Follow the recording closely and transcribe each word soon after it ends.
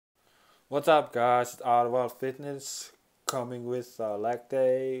What's up guys, it's Arval Fitness coming with a leg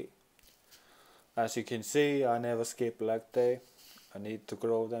day. As you can see, I never skip leg day. I need to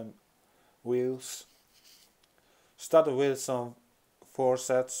grow them wheels. Started with some 4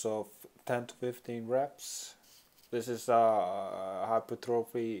 sets of 10 to 15 reps. This is a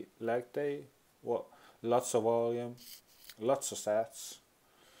hypertrophy leg day. Lots of volume, lots of sets.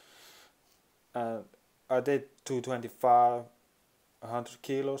 And I did 225, 100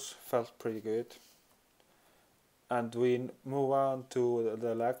 kilos, felt pretty good. And we move on to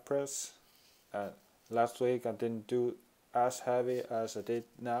the leg press. Last week I didn't do as heavy as I did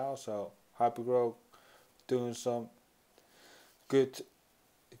now, so Hypergro doing some good,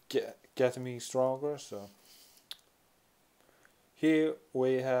 getting me stronger. So here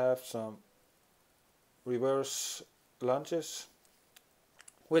we have some reverse lunges,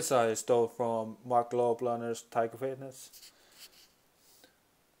 which I stole from Mark Loeblanner's Tiger Fitness.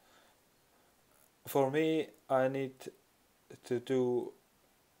 For me, I need to do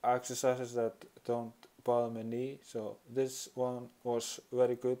exercises that don't bother my knee, so this one was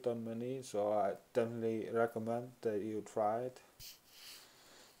very good on my knee, so I definitely recommend that you try it.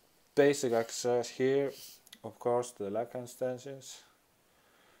 Basic exercise here, of course, the leg extensions.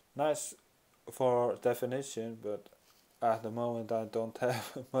 Nice for definition, but at the moment I don't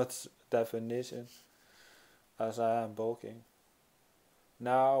have much definition as I am bulking.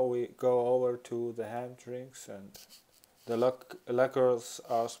 Now we go over to the hamstrings, and the leg curls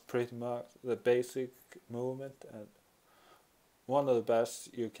are pretty much the basic movement and one of the best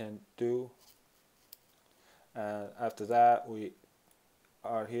you can do. And after that we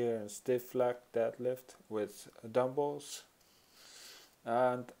are here in stiff leg deadlift with dumbbells,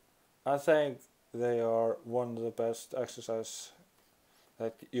 and I think they are one of the best exercises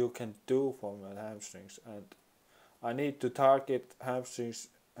that you can do for my hamstrings, and I need to target hamstrings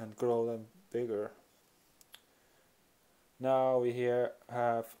and grow them bigger. Now we here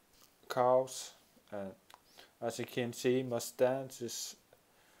have calves, and as you can see my stance is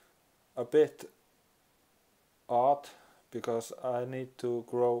a bit odd because I need to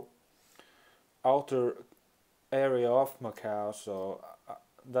grow outer area of my calves, so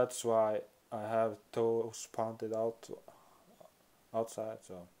that's why I have toes pointed out outside.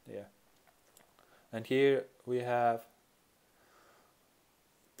 So yeah. And here we have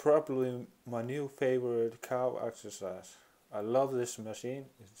probably my new favorite calf exercise. I love this machine.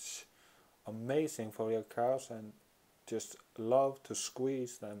 It's amazing for your calves, and just love to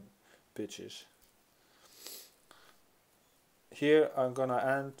squeeze them bitches. Here I'm gonna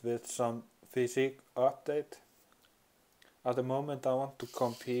end with some physique update. At the moment I want to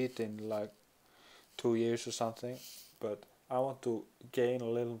compete in like 2 years or something, but I want to gain a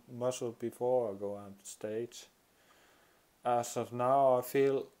little muscle before I go on stage. As of now I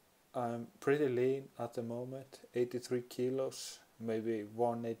feel I'm pretty lean at the moment, 83 kilos, maybe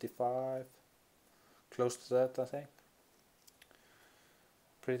 185, close to that I think.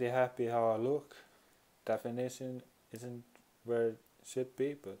 Pretty happy how I look. Definition isn't where it should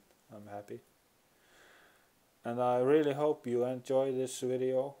be, but I'm happy. And I really hope you enjoy this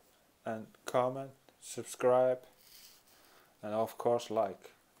video, and comment, subscribe, and of course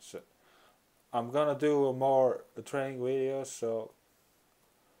like. So I'm gonna do more training videos, so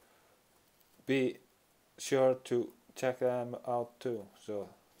be sure to check them out too. So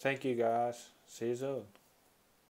thank you guys, see you soon.